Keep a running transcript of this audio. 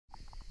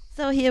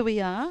So here we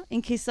are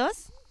in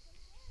Kissos.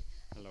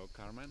 Hello,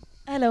 Carmen.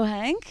 Hello,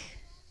 Henk.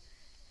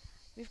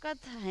 We've got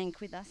Henk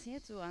with us here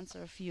to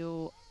answer a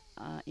few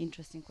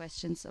interesting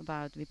questions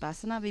about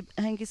Vipassana.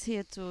 Henk is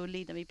here to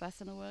lead a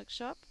Vipassana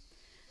workshop,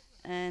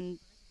 and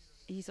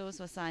he's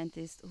also a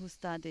scientist who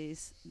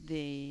studies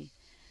the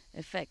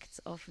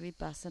effects of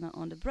Vipassana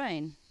on the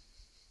brain.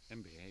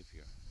 And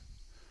behavior.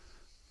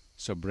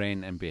 So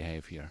brain and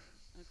behavior.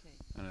 Okay.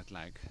 And I'd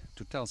like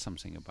to tell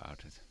something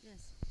about it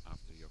Yes.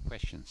 after your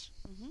questions.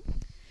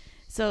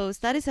 So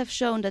studies have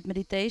shown that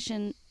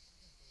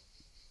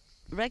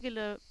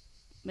regular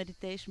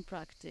meditation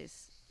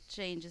practice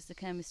changes the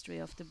chemistry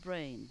of the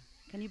brain.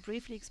 Can you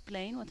briefly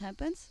explain what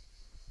happens?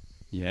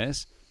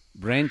 Yes,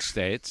 brain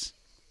states,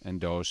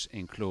 and those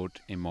include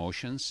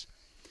emotions.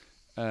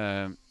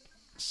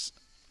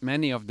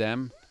 Many of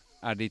them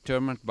are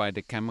determined by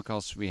the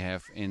chemicals we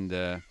have in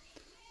the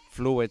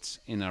fluids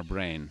in our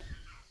brain.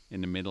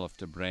 In the middle of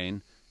the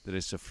brain, there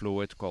is a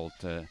fluid called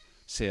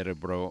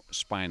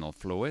cerebrospinal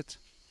fluid.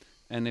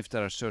 And if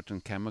there are certain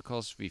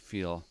chemicals, we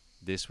feel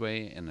this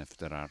way, and if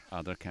there are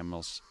other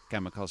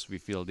chemicals, we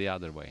feel the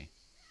other way.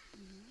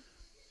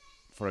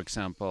 For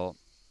example,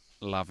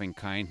 loving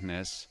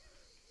kindness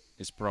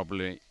is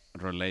probably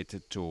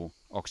related to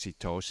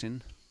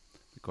oxytocin,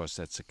 because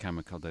that's a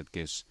chemical that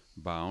gives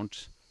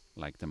bound,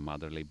 like the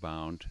motherly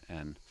bond,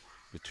 and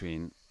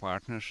between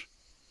partners.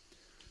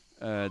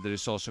 There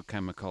is also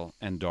chemical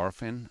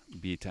endorphin,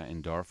 beta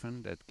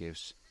endorphin, that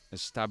gives a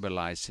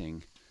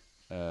stabilizing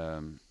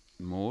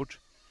mood.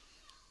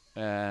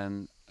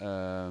 And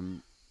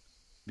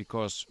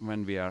because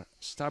when we are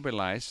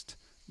stabilized,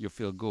 you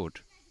feel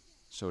good.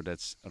 So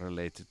that's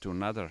related to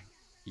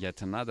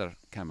yet another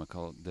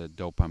chemical, the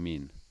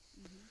dopamine.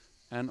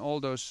 And all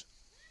those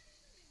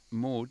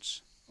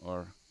moods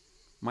or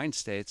mind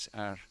states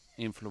are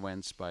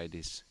influenced by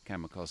these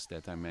chemicals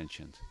that I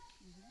mentioned.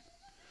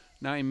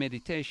 Now in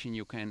meditation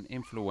you can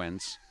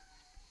influence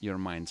your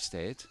mind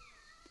state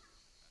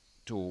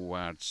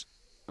towards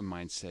a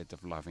mind state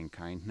of loving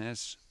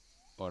kindness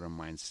or a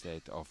mind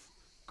state of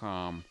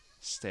calm,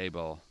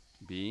 stable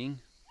being,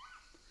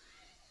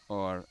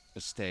 or a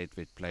state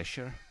with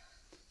pleasure.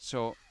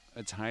 So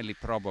it's highly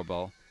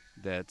probable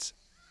that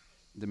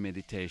the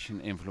meditation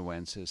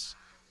influences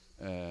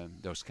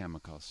those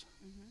chemicals.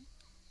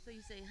 So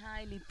you say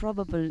highly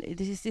probable.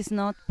 This is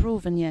not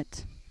proven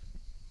yet.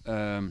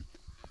 I'm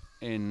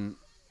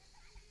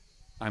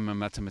a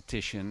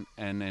mathematician,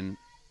 and in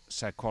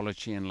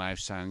psychology and life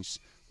science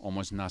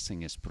almost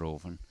nothing is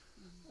proven.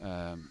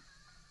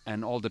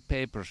 And all the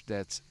papers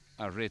that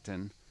are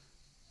written,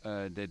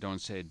 they don't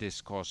say this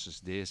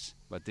causes this,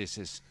 but this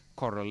is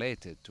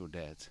correlated to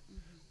that.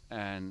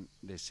 And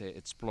they say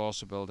it's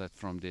plausible that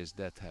from this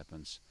that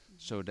happens.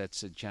 So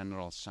that's a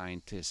general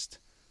scientist,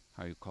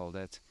 how you call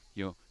that?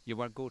 You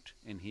are good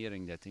in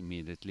hearing that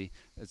immediately.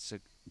 It's a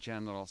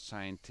general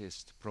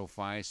scientist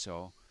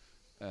proviso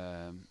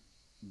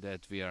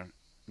that we are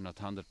not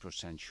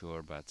 100%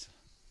 sure, but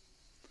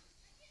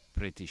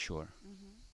pretty sure.